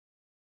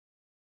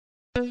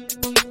Ryan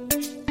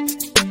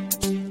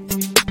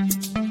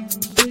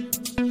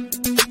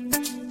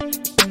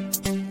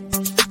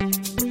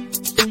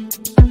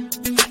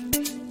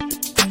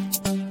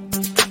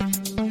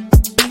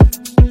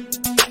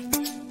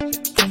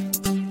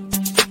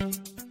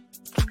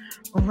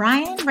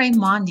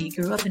Raimondi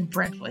grew up in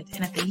Brentwood,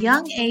 and at the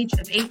young age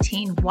of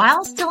 18,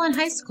 while still in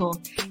high school,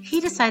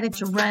 he decided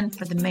to run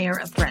for the mayor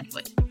of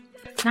Brentwood.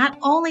 Not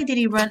only did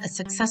he run a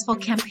successful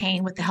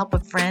campaign with the help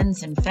of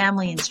friends and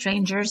family and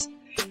strangers,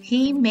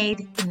 he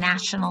made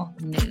national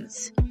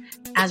news.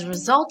 As a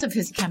result of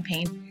his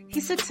campaign, he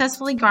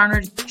successfully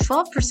garnered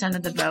 12%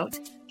 of the vote,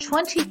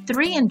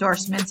 23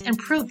 endorsements, and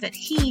proved that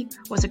he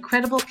was a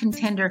credible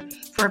contender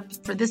for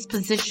this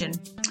position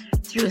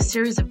through a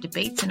series of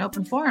debates and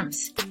open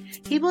forums.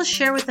 He will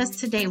share with us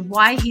today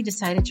why he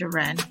decided to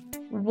run,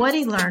 what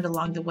he learned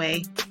along the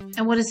way,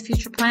 and what his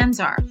future plans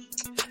are.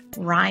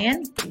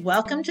 Ryan,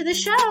 welcome to the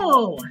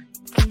show.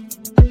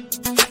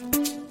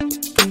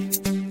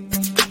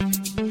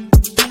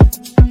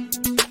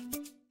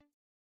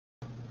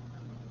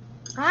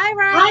 Hi,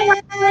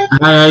 Ryan.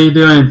 Hi, how you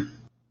doing?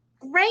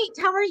 Great.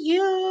 How are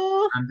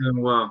you? I'm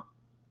doing well.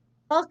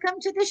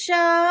 Welcome to the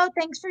show.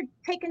 Thanks for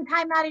taking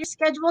time out of your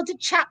schedule to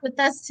chat with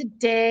us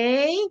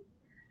today.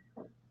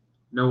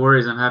 No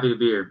worries. I'm happy to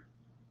be here.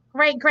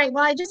 Great.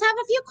 Well, I just have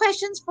a few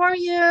questions for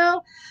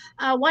you.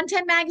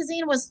 110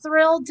 Magazine was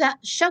thrilled to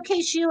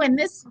showcase you in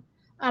this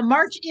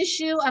March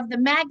issue of the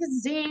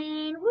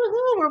magazine,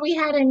 where we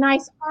had a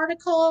nice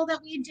article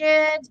that we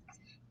did.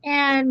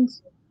 And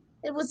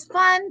it was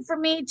fun for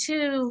me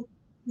to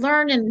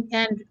learn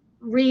and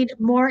read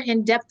more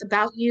in depth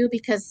about you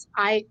because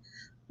I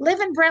live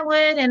in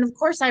Brentwood. And of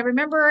course, I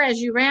remember as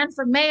you ran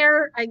for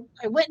mayor, I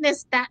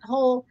witnessed that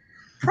whole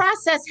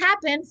process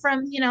happen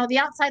from, the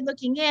outside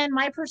looking in,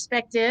 my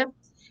perspective.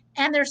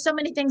 And there's so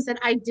many things that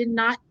I did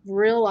not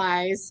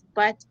realize,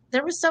 but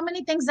there were so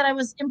many things that I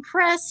was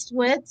impressed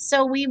with.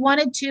 So we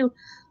wanted to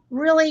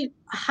really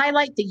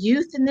highlight the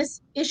youth in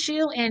this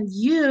issue. And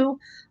you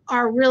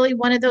are really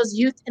one of those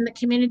youth in the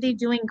community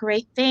doing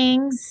great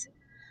things.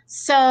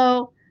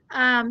 So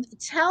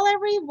tell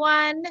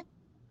everyone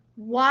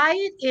what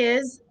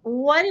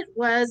it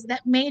was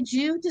that made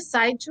you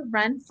decide to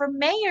run for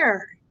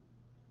mayor.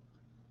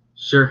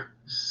 Sure.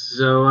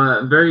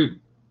 So very,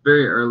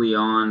 very early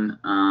on,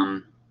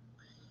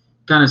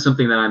 kind of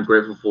something that I'm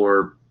grateful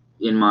for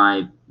in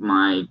my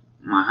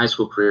high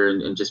school career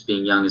and just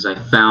being young is I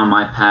found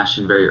my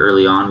passion very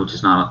early on, which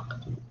is not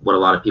what a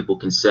lot of people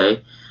can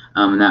say,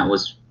 and that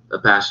was a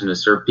passion to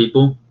serve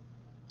people,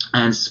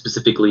 and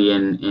specifically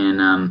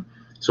in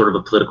sort of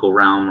a political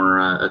realm or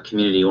a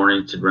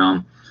community-oriented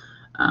realm.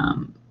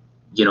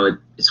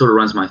 It sort of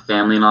runs my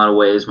family in a lot of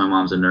ways. My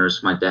mom's a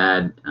nurse, my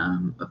dad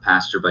a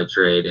pastor by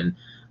trade, and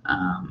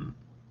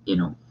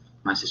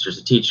my sister's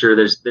a teacher.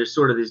 There's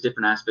sort of these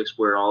different aspects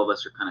where all of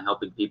us are kind of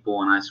helping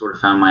people, and I sort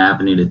of found my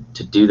avenue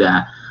to do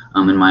that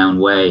in my own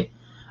way.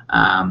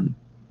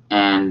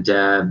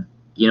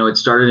 It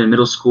started in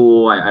middle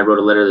school. I wrote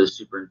a letter to the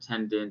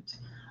superintendent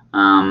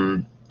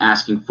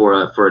asking for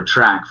a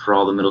track for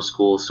all the middle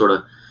schools, sort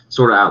of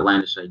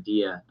outlandish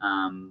idea.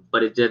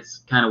 But that's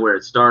kind of where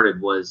it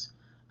started, was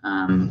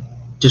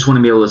just want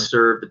to be able to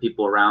serve the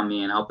people around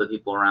me and help the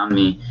people around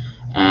me,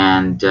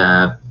 and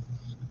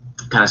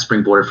kind of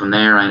springboarded from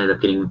there. I ended up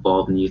getting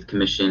involved in the Youth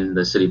Commission,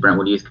 the City of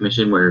Brentwood Youth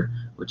Commission,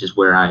 which is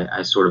where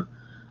I sort of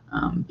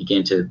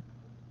began to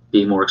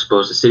be more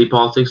exposed to city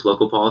politics,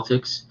 local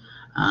politics.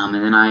 And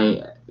then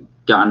I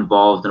got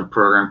involved in a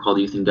program called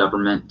Youth in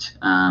Government.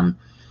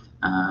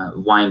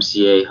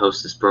 YMCA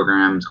hosts this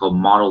program. It's called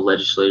Model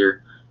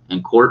Legislator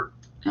and Court.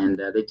 And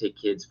they take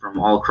kids from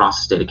all across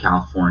the state of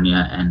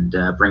California and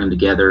bring them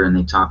together, and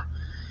they talk.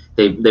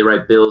 They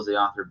write bills, they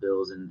author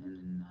bills, and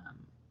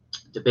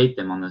debate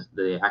them on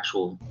the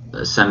actual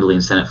Assembly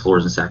and Senate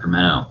floors in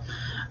Sacramento.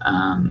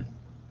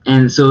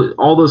 And so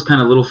all those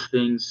kind of little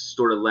things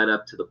sort of led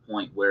up to the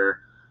point where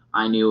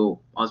I knew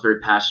I was very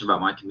passionate about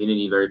my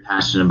community, very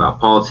passionate about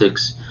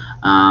politics,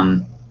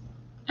 and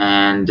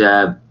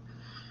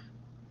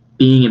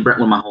being in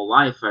Brentwood my whole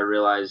life, I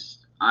realized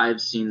I've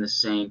seen the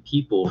same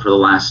people for the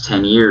last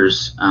 10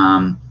 years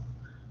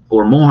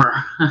or more.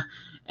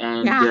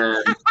 And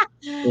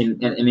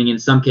in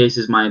some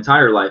cases, my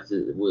entire life,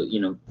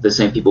 the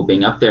same people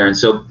being up there. And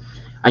so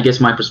I guess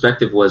my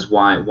perspective was,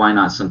 why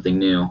not something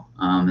new?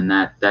 And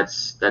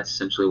that's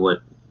essentially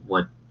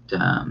what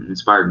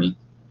inspired me.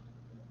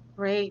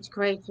 Great.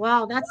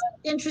 Wow, that's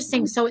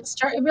interesting. So it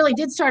really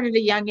did start at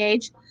a young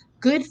age.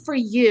 Good for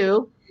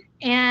you.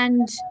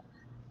 And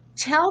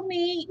tell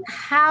me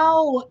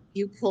how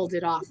you pulled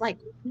it off. Like,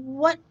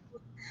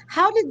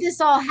 how did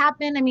this all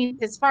happen? I mean,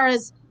 as far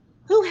as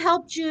who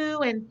helped you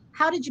and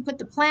how did you put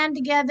the plan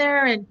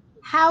together, and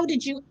how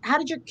did your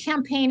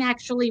campaign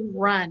actually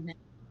run?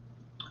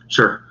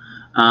 Sure.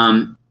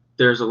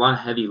 There's a lot of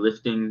heavy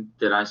lifting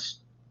that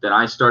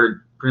I started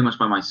pretty much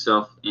by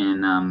myself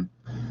in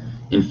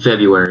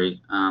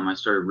February. I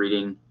started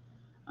reading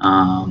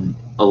a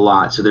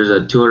lot. So there's a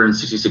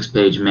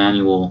 266-page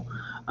manual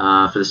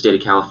for the state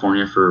of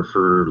California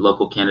for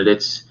local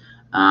candidates.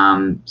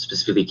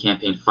 Specifically,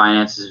 campaign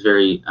finance is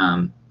very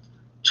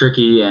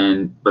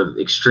tricky but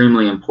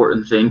extremely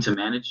important thing to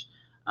manage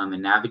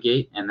and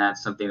navigate. And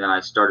that's something that I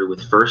started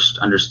with first,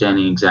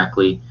 understanding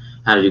exactly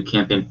how to do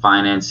campaign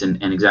finance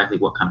and exactly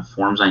what kind of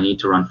forms I need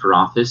to run for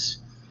office.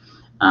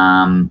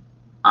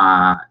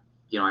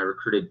 I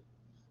recruited,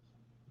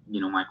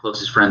 my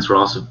closest friends were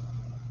also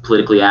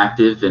politically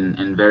active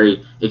and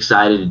very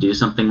excited to do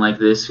something like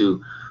this,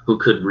 who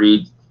could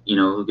read,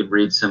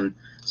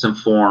 some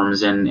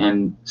forms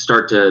and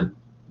start to,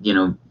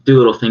 do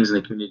little things in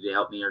the community to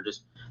help me or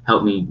just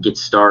help me get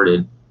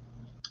started.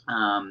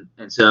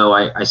 And so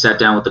I sat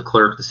down with the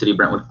clerk, the city of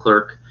Brentwood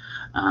clerk.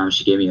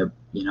 She gave me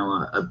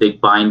a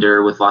big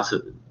binder with lots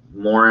of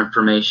more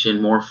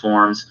information, more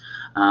forms.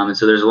 And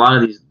so there's a lot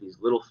of these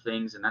little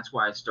things, and that's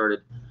why I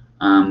started.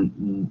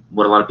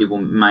 What a lot of people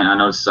might not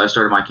notice is I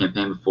started my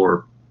campaign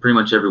before pretty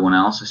much everyone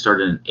else. I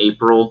started in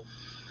April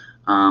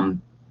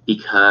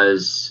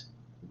because,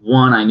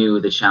 one, I knew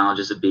the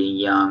challenges of being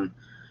young,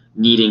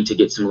 needing to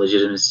get some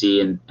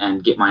legitimacy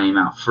and get my name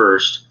out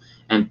first,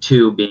 and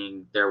two,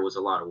 being there was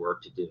a lot of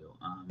work to do.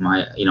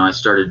 I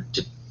started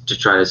to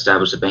try to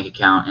establish a bank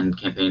account and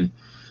campaign,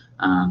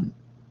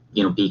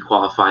 be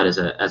qualified as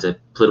a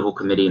political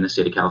committee in the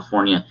state of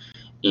California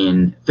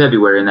in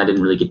February, and that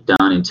didn't really get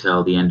done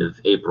until the end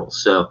of April.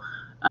 So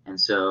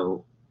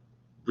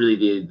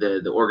really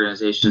the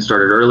organization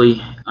started early,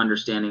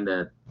 understanding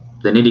the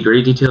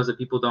nitty-gritty details that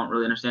people don't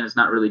really understand. It's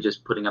not really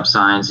just putting up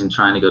signs and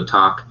trying to go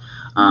talk.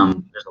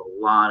 There's a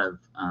lot of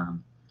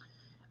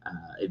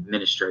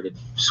administrative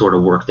sort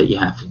of work that you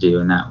have to do,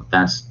 and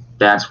that's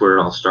where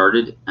it all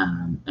started.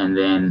 And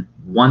then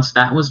once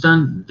that was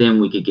done,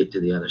 then we could get to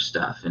the other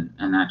stuff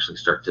and actually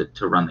start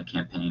to run the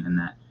campaign. And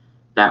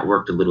that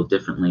worked a little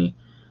differently,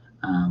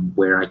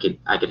 where I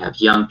could have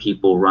young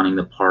people running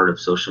the part of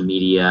social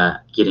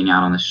media, getting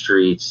out on the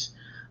streets,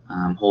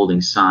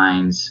 holding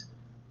signs,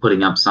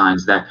 putting up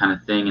signs, that kind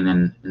of thing.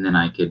 And then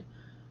I could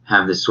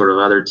have this sort of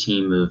other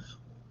team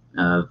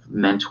of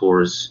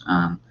mentors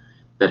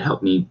that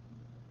helped me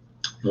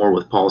more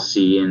with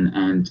policy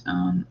and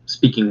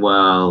speaking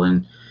well,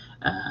 and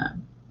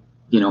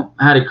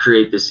how to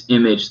create this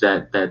image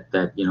that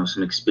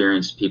some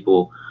experienced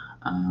people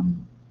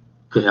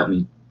could help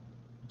me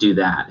do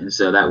that. And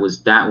so that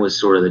was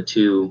sort of the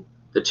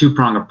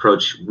two-prong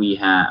approach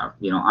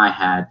I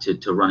had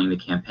to running the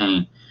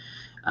campaign.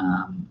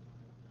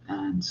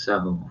 And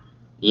so,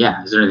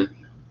 yeah, is there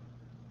anything?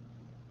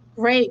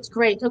 Great.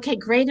 Okay,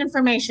 great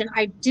information.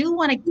 I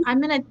want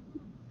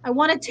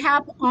to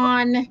tap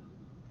on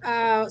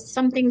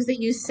some things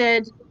that you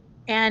said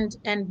and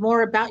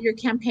more about your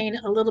campaign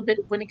a little bit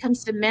when it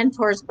comes to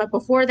mentors. But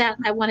before that,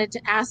 I wanted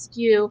to ask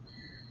you,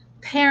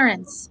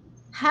 parents,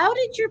 how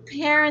did your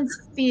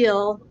parents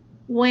feel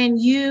when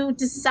you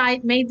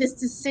made this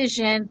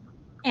decision,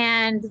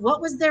 and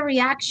what was their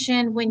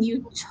reaction when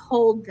you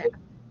told them?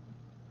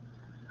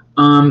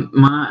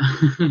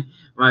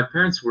 My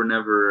parents were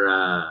never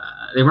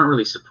they weren't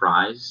really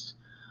surprised.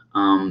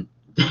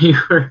 They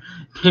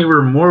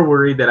were more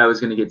worried that I was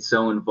going to get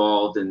so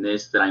involved in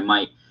this that I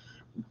might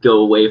go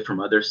away from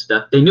other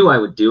stuff. They knew I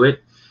would do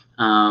it,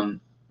 and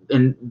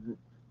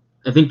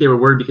I think they were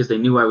worried because they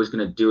knew I was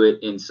going to do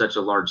it in such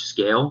a large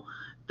scale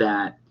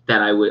that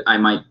I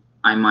might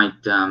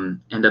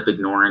end up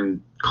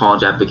ignoring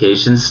college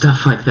applications,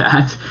 stuff like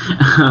that.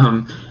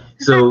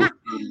 So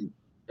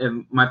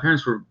my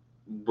parents were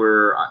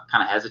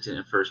kind of hesitant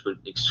at first, but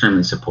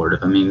extremely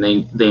supportive. I mean,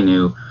 they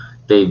knew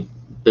they've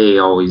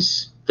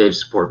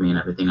supported me in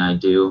everything I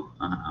do,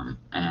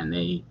 and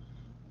they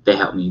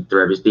helped me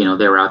through everything.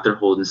 They were out there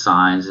holding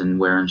signs and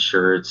wearing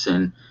shirts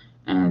and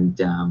in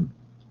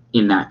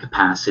that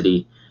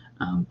capacity.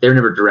 They were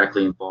never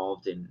directly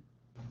involved in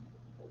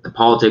the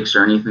politics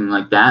or anything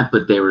like that,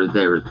 but they were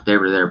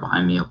there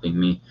behind me, helping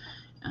me.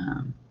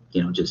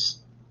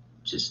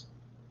 Just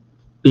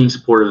being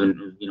supportive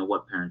and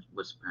what parents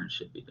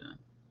should be doing.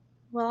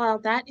 Well,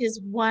 that is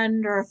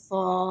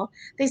wonderful.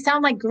 They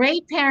sound like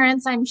great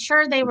parents. I'm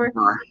sure they were,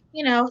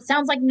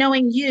 sounds like,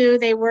 knowing you,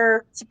 they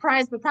were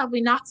surprised, but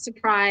probably not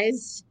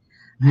surprised.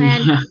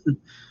 And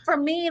for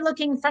me,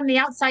 looking from the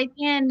outside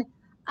in,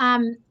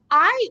 I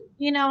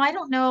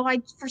don't know.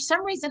 For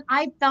some reason,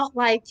 I felt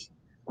like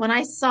when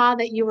I saw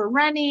that you were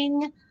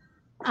running,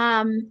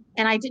 and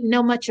I didn't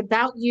know much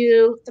about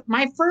you,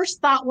 my first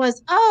thought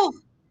was, oh,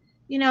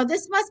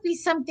 this must be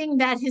something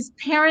that his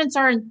parents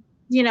are,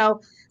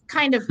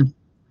 kind of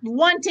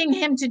wanting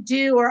him to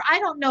do, or I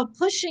don't know,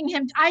 pushing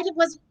him. I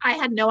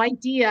had no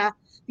idea,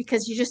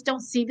 because you just don't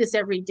see this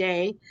every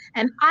day.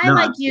 And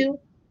like you,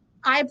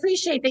 I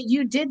appreciate that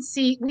you did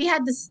see. We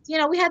had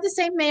the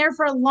same mayor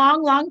for a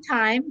long, long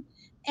time,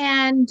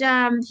 and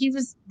he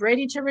was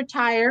ready to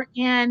retire.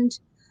 And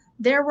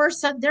there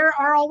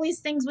are always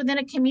things within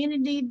a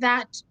community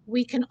that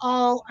we can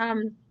all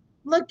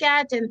look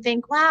at and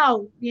think,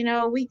 wow,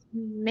 I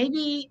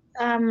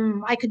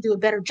could do a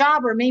better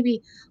job, or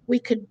maybe we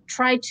could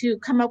try to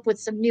come up with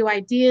some new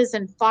ideas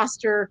and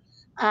foster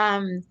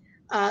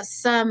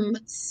some,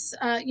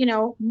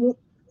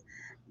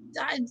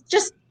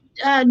 just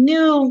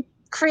new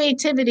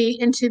creativity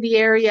into the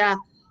area.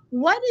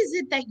 What is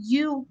it that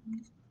you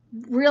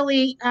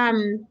really,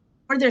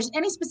 or there's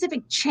any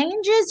specific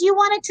changes you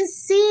wanted to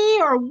see,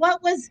 or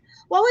what was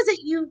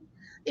it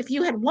if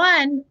you had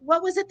won,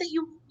 what was it that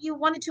you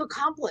wanted to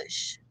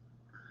accomplish?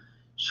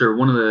 Sure.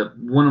 One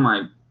of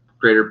my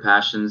greater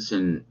passions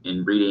in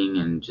reading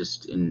and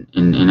just in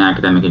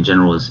academic in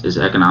general is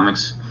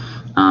economics.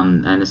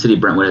 And the city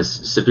of Brentwood has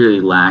severely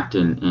lacked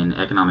in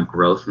economic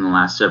growth in the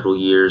last several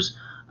years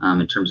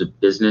in terms of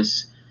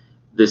business.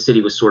 The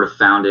city was sort of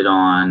founded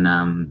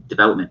on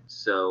development.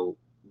 So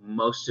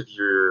most of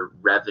your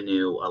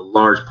revenue, a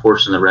large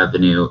portion of the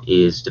revenue,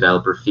 is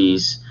developer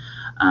fees.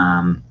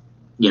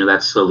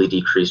 That's slowly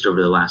decreased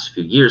over the last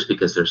few years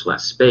because there's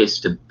less space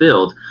to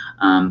build.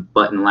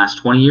 But in the last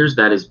 20 years,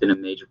 that has been a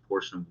major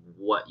portion of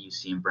what you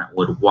see in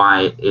Brentwood,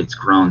 why it's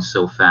grown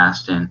so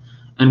fast and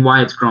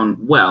why it's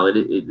grown well.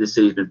 The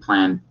city's been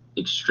planned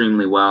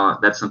extremely well.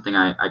 That's something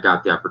I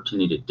got the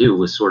opportunity to do,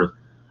 was sort of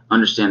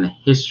understand the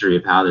history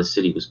of how the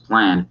city was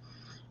planned.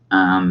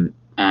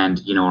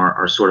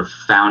 Our sort of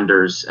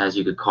founders, as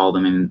you could call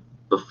them, and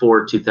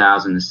before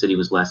 2000, the city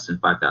was less than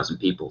 5,000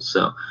 people.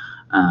 So,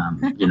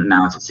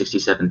 now it's at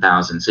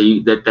 67,000. So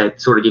that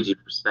sort of gives you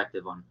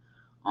perspective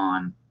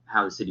on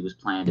how the city was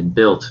planned and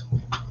built.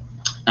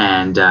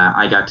 And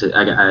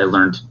I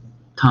learned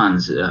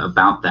tons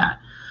about that.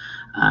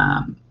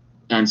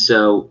 And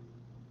so,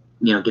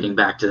 getting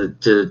back to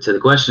the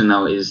question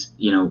though, is,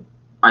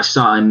 I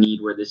saw a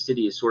need where the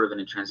city is sort of in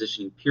a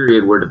transitioning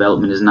period where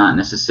development is not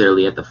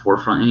necessarily at the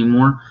forefront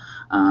anymore,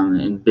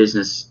 and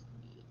business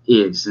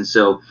is. And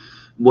so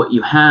what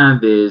you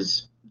have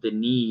is the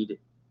need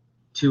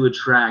to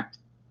attract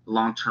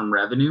long-term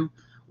revenue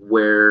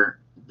where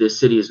the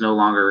city is no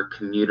longer a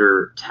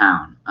commuter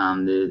town.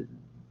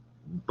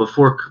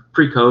 Before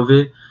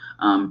pre-COVID,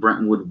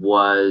 Brentwood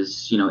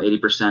was,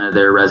 80% of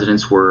their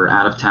residents were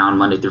out of town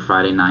Monday through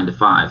Friday, 9 to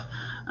 5,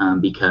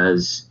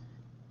 because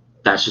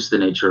that's just the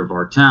nature of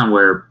our town,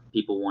 where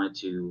people wanted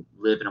to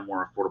live in a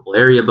more affordable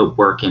area but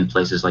work in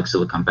places like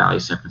Silicon Valley,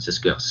 San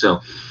Francisco.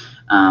 So,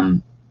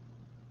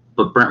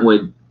 but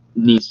Brentwood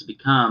needs to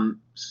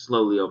become,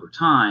 slowly over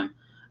time,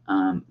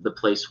 the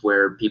place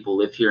where people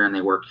live here and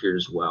they work here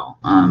as well.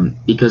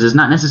 Because it's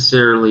not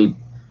necessarily,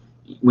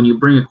 when you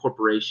bring a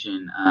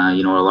corporation, a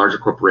larger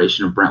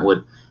corporation of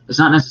Brentwood, it's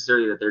not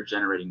necessarily that they're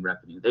generating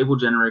revenue. They will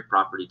generate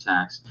property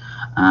tax,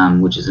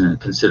 which is a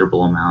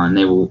considerable amount, and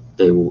they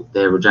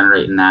will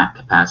generate in that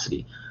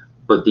capacity.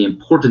 But the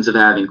importance of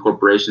having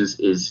corporations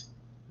is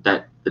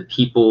that the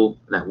people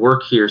that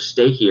work here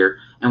stay here,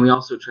 and we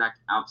also attract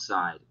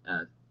outside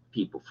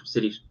people from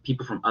cities,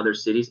 people from other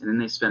cities, and then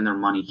they spend their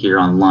money here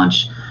on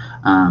lunch.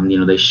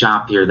 They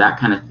shop here. That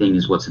kind of thing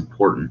is what's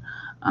important,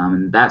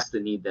 and that's the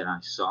need that I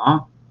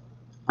saw,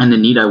 and the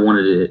need I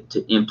wanted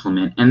to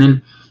implement. And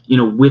then,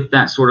 with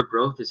that sort of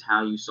growth is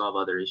how you solve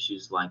other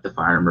issues like the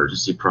fire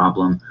emergency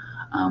problem,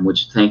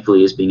 which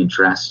thankfully is being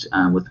addressed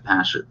with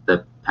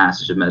the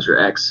passage of Measure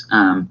X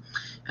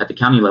at the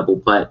county level.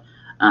 But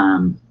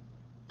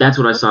that's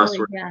what I saw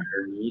sort of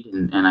their need,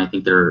 and I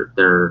think there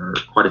are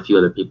quite a few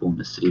other people in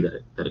the city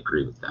that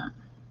agree with that.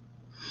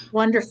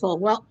 Wonderful.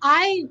 Well,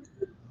 I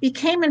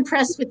became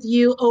impressed with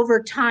you over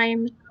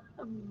time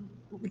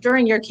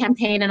during your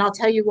campaign, and I'll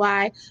tell you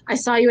why. I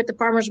saw you at the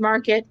farmers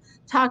market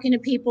talking to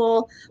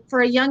people.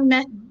 For a young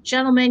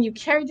gentleman, you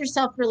carried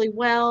yourself really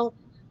well,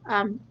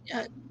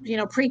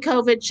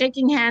 pre-COVID,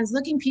 shaking hands,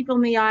 looking people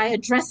in the eye,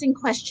 addressing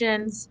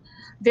questions,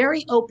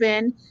 very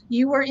open.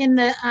 You were in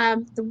the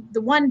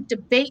one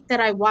debate that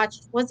I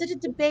watched. Was it a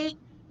debate?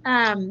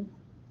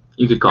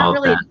 You could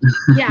call it that.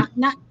 Yeah,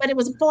 but it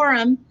was a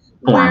forum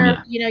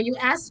where, yeah. You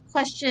asked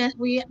questions.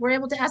 We were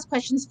able to ask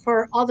questions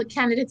for all the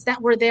candidates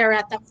that were there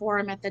at that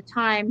forum at the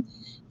time.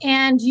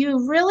 And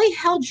you really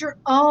held your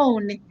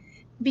own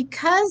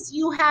because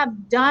you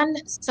have done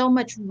so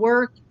much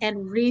work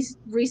and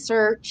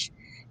research.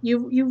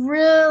 You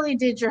really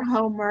did your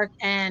homework,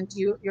 and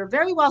you're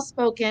very well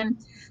spoken.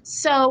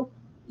 So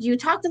you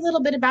talked a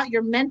little bit about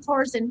your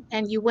mentors, and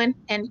you went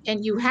and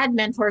you had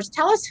mentors.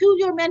 Tell us who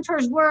your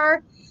mentors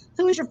were.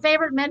 Who was your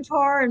favorite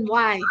mentor and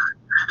why?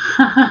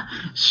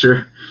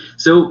 Sure.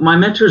 So my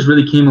mentors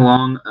really came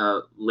along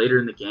later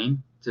in the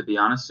game, to be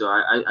honest. So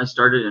I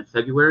started in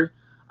February.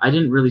 I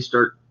didn't really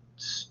start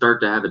to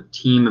have a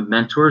team of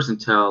mentors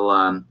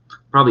until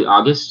probably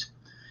August.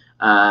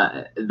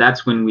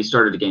 That's when we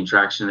started to gain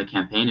traction in the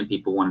campaign and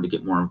people wanted to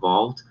get more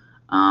involved.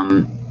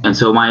 And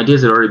so my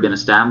ideas had already been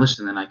established,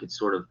 and then I could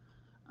sort of,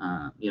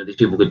 these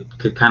people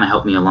could kind of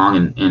help me along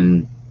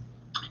in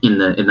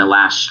the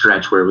last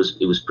stretch where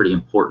it was pretty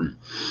important.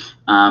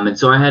 And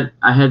so I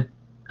had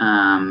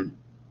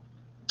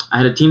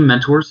a team of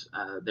mentors.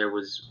 There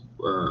was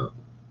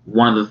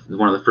one of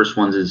the first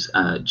ones is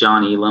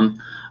John Elam.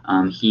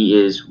 He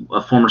is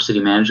a former city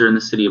manager in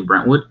the city of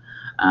Brentwood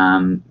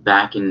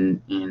back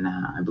in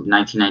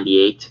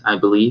 1998, I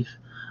believe.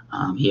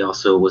 He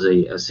also was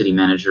a city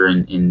manager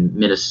in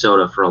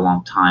Minnesota for a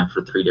long time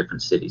for 3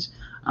 different cities.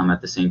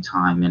 at the same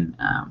time. And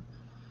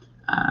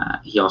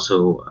he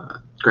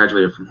also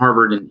graduated from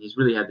Harvard, and he's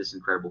really had this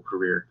incredible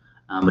career.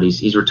 But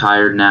he's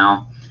retired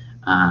now.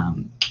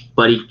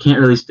 But he can't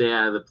really stay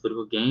out of the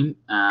political game.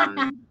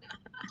 And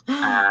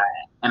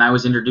I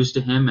was introduced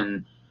to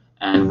him,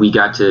 and we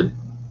got to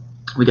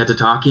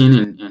talking,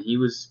 and he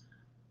was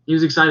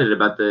excited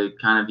about the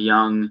kind of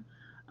young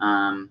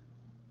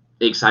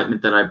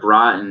excitement that I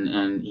brought,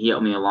 and he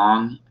helped me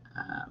along.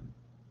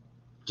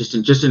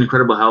 Just an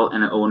incredible help,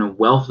 and a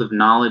wealth of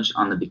knowledge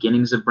on the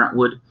beginnings of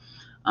Brentwood,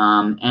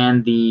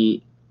 and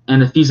the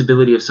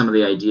feasibility of some of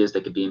the ideas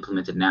that could be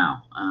implemented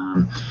now.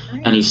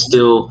 And he's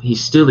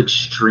still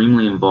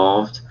extremely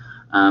involved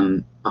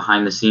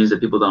behind the scenes that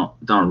people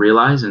don't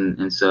realize,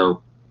 and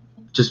so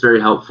just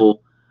very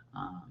helpful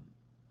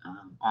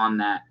on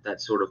that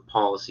sort of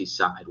policy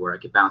side, where I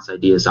could bounce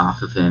ideas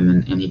off of him,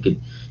 and he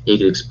could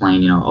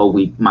explain,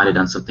 we might have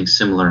done something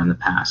similar in the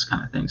past,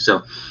 kind of thing.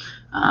 So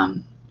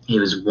he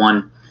was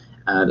one.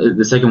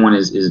 The second one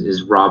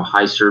is Rob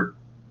Heiser.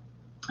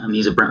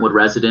 He's a Brentwood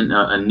resident,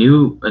 a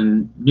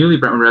newly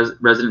Brentwood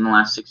resident in the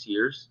last 6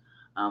 years,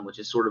 which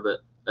is sort of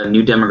a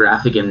new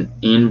demographic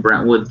in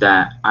Brentwood.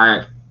 That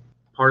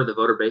part of the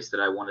voter base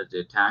that I wanted to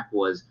attack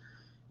was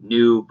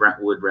new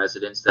Brentwood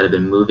residents that have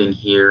been moving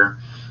here.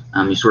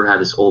 You sort of have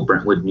this old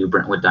Brentwood, new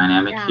Brentwood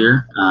dynamic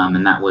here,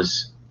 and that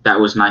was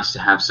nice to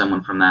have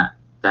someone from that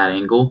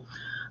angle.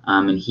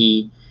 And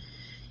he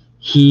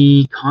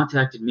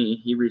contacted me.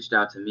 He reached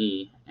out to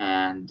me,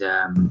 and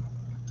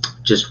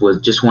just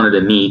wanted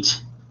to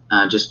meet.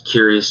 Just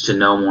curious to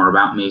know more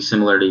about me,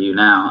 similar to you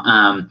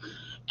now.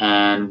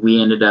 And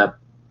we ended up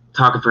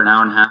talking for an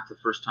hour and a half the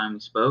first time we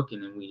spoke,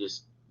 and then we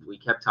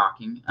kept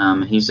talking.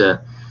 He's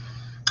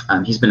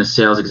been a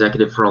sales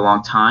executive for a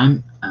long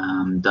time,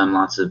 done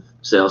lots of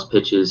sales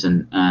pitches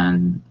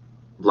and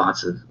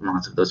lots of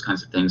those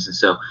kinds of things. And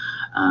so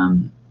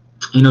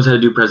he knows how to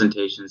do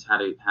presentations, how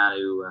to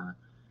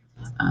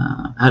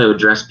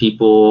address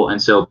people.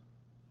 And so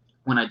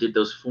when I did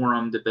those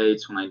forum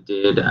debates, when I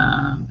did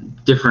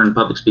different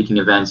public speaking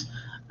events,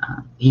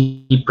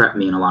 he prepped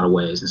me in a lot of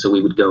ways. And so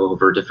we would go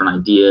over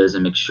different ideas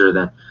and make sure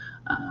that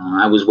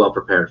I was well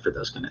prepared for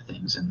those kind of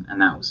things.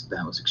 And that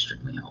was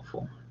extremely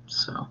helpful.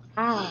 So.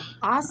 Oh,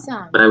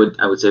 awesome. But I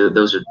would say that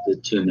those are the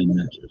two main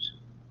mentors.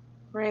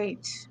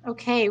 Great.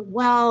 Okay.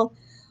 Well,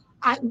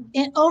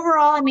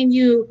 overall, I mean,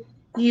 you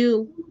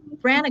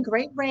ran a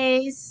great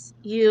race.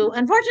 You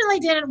unfortunately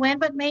didn't win,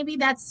 but maybe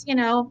that's,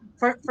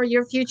 for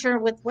your future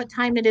with what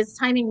time it is,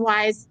 timing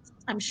wise,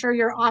 I'm sure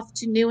you're off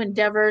to new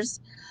endeavors.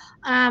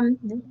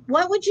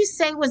 What would you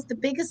say was the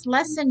biggest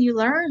lesson you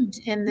learned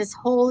in this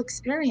whole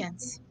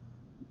experience?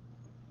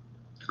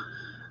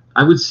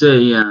 I would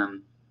say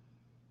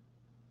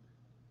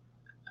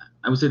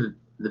that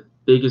the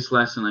biggest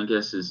lesson, I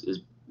guess,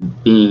 is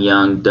being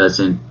young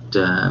doesn't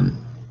I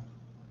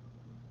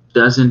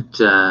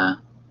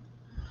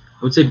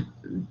would say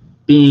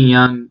being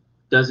young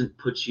doesn't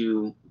put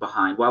you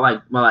behind. While I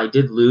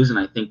did lose, and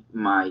I think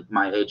my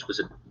age was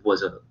a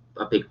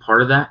big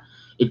part of that,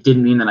 it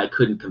didn't mean that I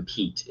couldn't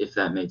compete, if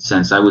that made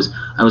sense. I was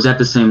at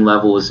the same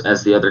level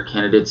as the other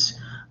candidates.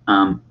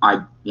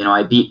 I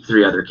beat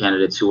 3 other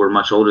candidates who were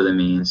much older than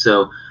me, and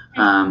so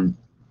I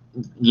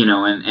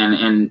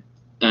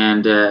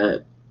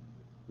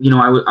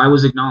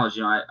was acknowledged.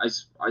 I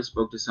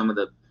spoke to some of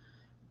the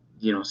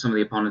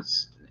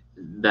opponents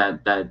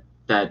that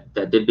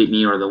did beat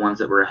me, or the ones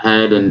that were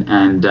ahead, and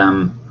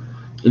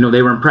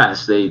they were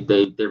impressed.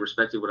 They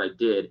respected what I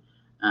did,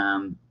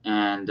 and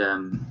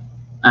I'm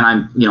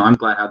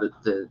glad how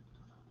the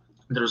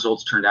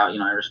results turned out.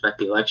 I respect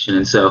the election,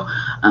 and so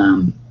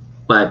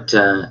but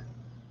I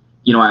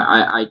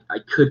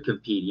could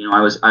compete.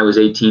 I was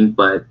 18,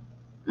 but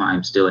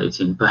I'm still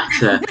 18. But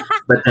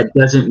but that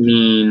doesn't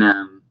mean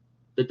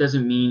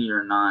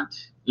you're not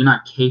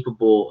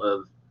capable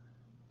of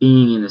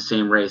being in the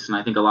same race. And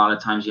I think a lot of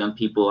times young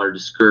people are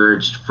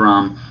discouraged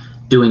from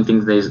doing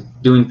things they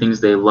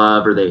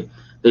love, or they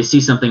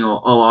see something.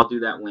 I'll do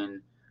that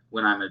when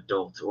I'm an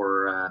adult,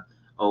 or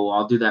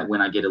I'll do that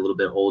when I get a little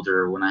bit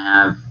older, when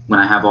I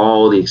have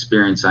all the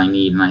experience I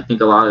need. And I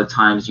think a lot of the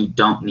times you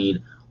don't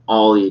need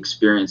all the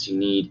experience you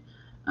need.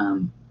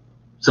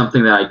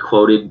 Something that I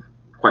quoted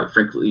quite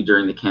frequently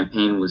during the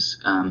campaign was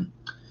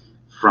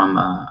from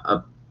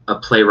a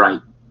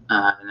playwright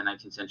in the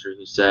 19th century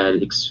who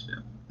said,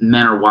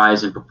 men are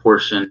wise in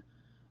proportion.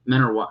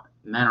 Men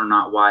are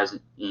not wise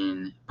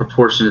in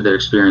proportion to their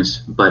experience,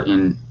 but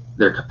in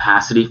their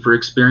capacity for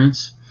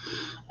experience.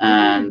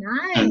 And,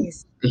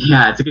 nice.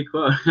 Yeah, it's a good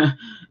quote.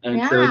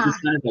 And so it's this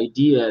kind of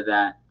idea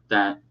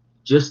that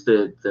just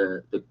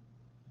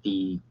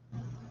the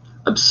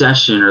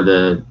obsession, or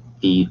the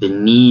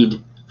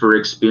need for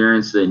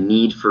experience, the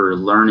need for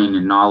learning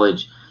and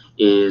knowledge,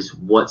 is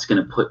what's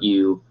going to put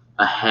you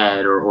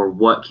ahead, or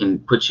what can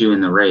put you in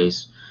the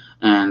race.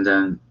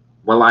 And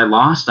while I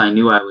lost, I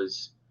knew I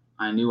was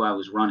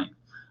running.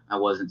 I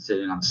wasn't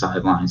sitting on the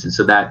sidelines. And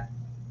so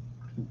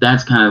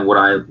that's kind of what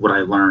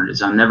I learned,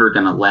 is I'm never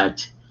going to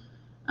let,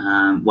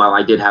 while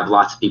I did have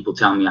lots of people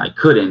tell me I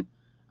couldn't,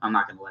 I'm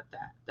not going to let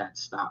that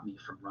stop me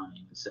from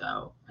running.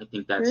 So I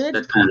think that's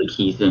Good. kind of the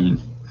key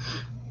thing.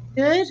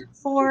 Good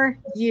for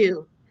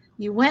you.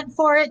 You went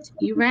for it.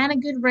 You ran a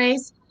good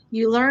race.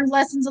 You learned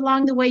lessons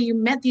along the way. You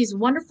met these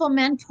wonderful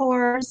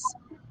mentors,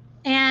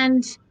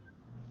 and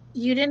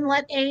you didn't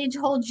let age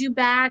hold you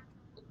back,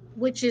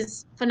 which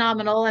is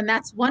phenomenal. And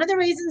that's one of the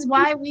reasons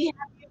why we're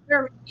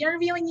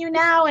interviewing you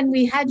now, and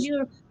we had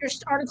your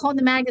article in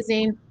the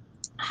magazine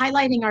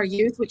highlighting our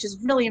youth, which is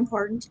really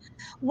important.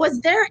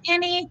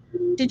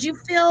 Did you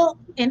feel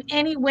in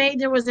any way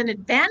there was an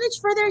advantage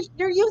for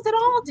your youth at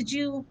all? Did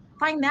you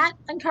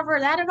uncover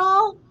that at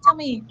all? Tell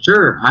me.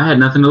 Sure, I had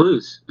nothing to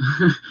lose.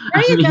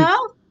 There you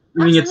go.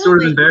 I mean, it's sort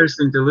of Absolutely.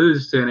 embarrassing to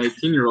lose to an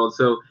 18-year-old.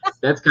 So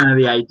that's kind of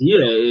the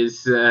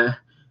idea.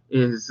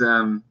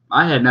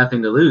 I had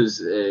nothing to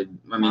lose.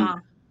 I mean,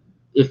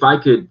 if I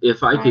could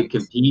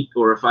compete,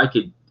 or if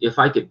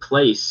I could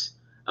place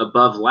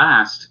above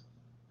last,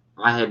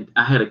 I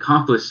had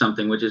accomplished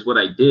something, which is what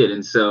I did.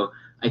 And so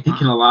I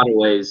think in a lot of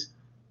ways,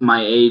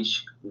 my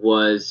age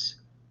was,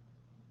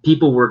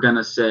 people were going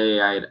to say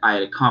I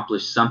had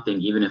accomplished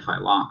something even if I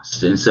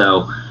lost. And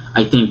so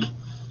I think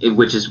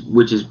which is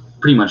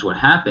pretty much what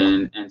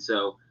happened. And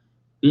so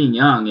being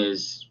young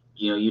is,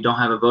 you don't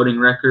have a voting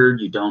record.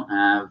 You don't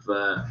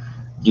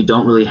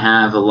really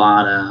have a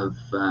lot of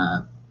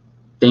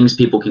things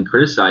people can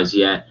criticize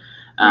yet.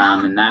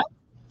 And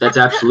that's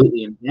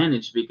absolutely an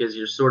advantage, because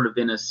you're sort of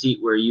in a seat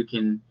where you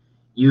can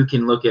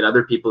look at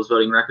other people's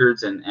voting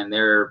records and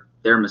their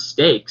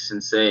mistakes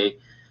and say,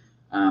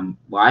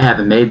 well, I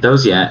haven't made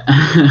those yet.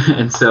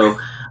 And so,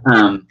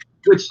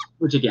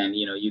 which again,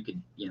 you could,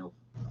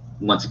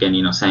 once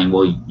again, saying,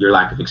 well, your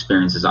lack of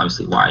experience is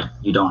obviously why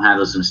you don't have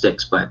those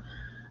mistakes. But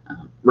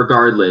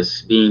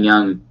regardless, being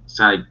young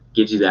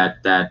gives you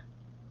that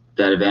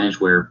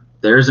advantage where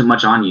there isn't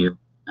much on you,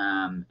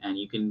 and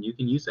you can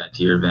use that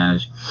to your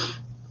advantage.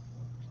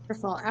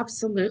 Wonderful,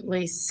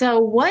 absolutely. So,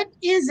 what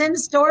is in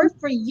store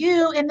for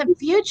you in the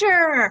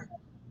future?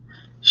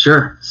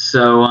 Sure.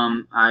 So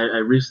I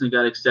recently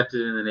got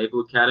accepted in the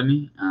Naval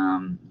Academy,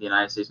 the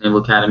United States Naval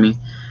Academy,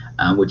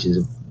 which is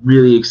a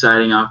really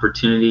exciting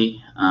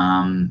opportunity,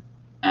 and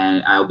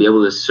I'll be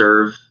able to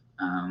serve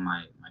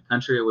my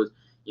country.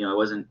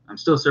 I'm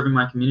still serving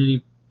my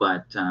community,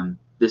 but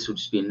this would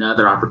just be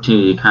another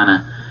opportunity to kind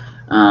of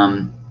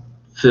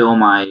fill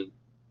my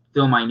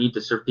need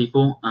to serve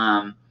people.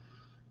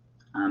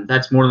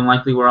 That's more than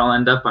likely where I'll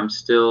end up. I'm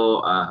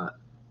still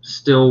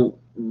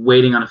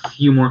waiting on a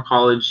few more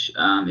college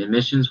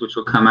admissions, which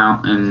will come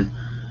out in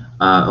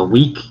a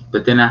week.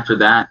 But then after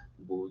that,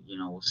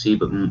 we'll see.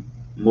 But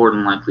more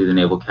than likely, the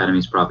Naval Academy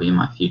is probably in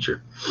my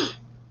future.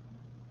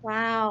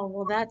 Wow,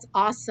 well, that's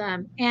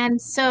awesome. And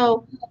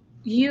so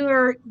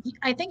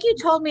I think you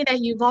told me that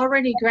you've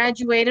already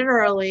graduated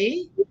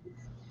early.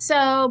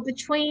 So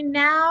between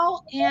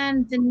now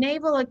and the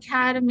Naval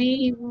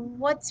Academy,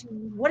 what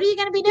are you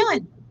going to be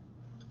doing?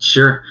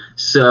 Sure.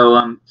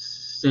 So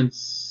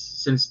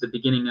since the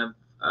beginning of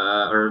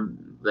or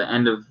the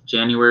end of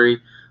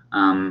January,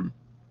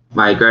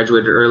 I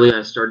graduated early.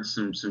 I started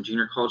some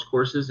junior college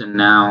courses, and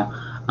now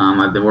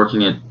I've been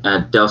working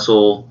at Del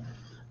Sol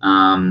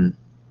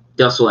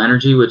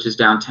Energy, which is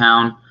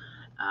downtown,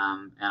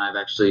 and I've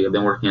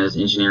been working as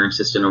an engineering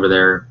assistant over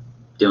there,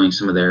 doing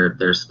some of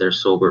their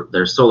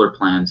solar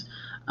plans,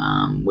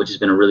 which has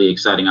been a really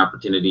exciting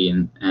opportunity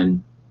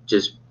and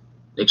just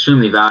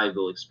extremely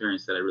valuable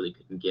experience that I really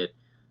couldn't get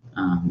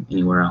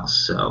anywhere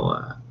else. So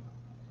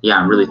yeah,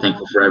 I'm really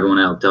thankful for everyone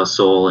at Del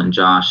Sol and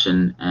Josh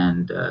and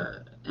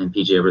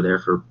PJ over there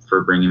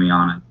for bringing me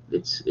on.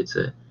 It's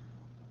a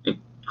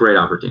great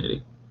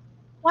opportunity.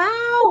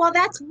 Wow, well,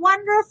 that's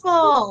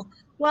wonderful.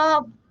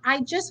 Well,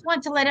 I just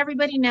want to let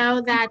everybody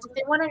know that if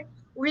they want to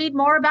read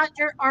more about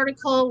your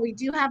article, we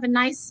do have a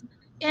nice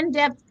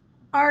in-depth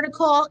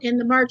article in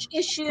the March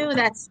issue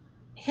that's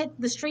hit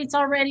the streets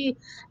already,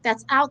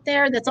 that's out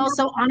there, that's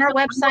also on our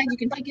website. You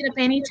can pick it up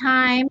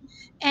anytime.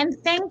 And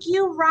thank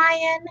you,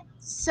 Ryan,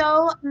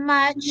 so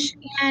much.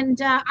 And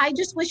I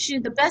just wish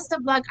you the best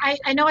of luck.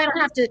 I know I don't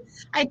have to,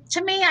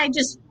 to me, I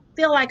just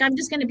feel like I'm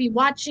just going to be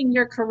watching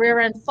your career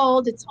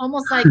unfold. It's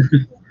almost like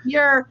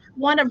you're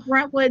one of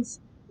Brentwood's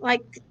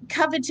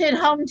coveted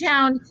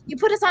hometown. You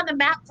put us on the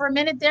map for a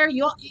minute there.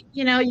 You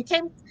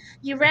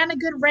ran a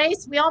good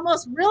race. We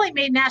almost really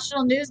made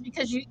national news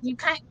because you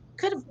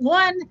could have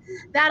won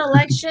that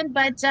election,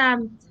 but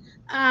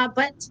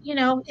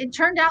it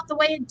turned out the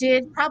way it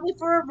did, probably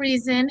for a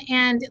reason.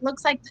 And it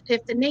looks like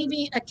if the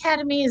Navy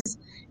Academy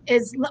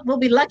will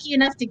be lucky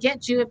enough to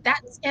get you, if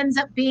that ends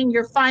up being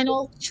your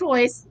final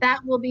choice, that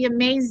will be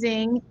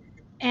amazing.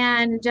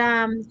 And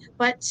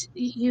but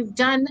you've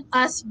done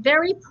us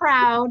very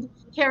proud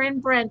here in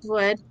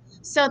Brentwood.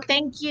 So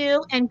thank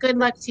you and good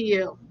luck to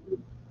you.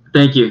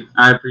 Thank you.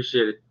 I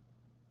appreciate it.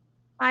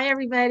 Bye,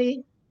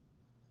 everybody.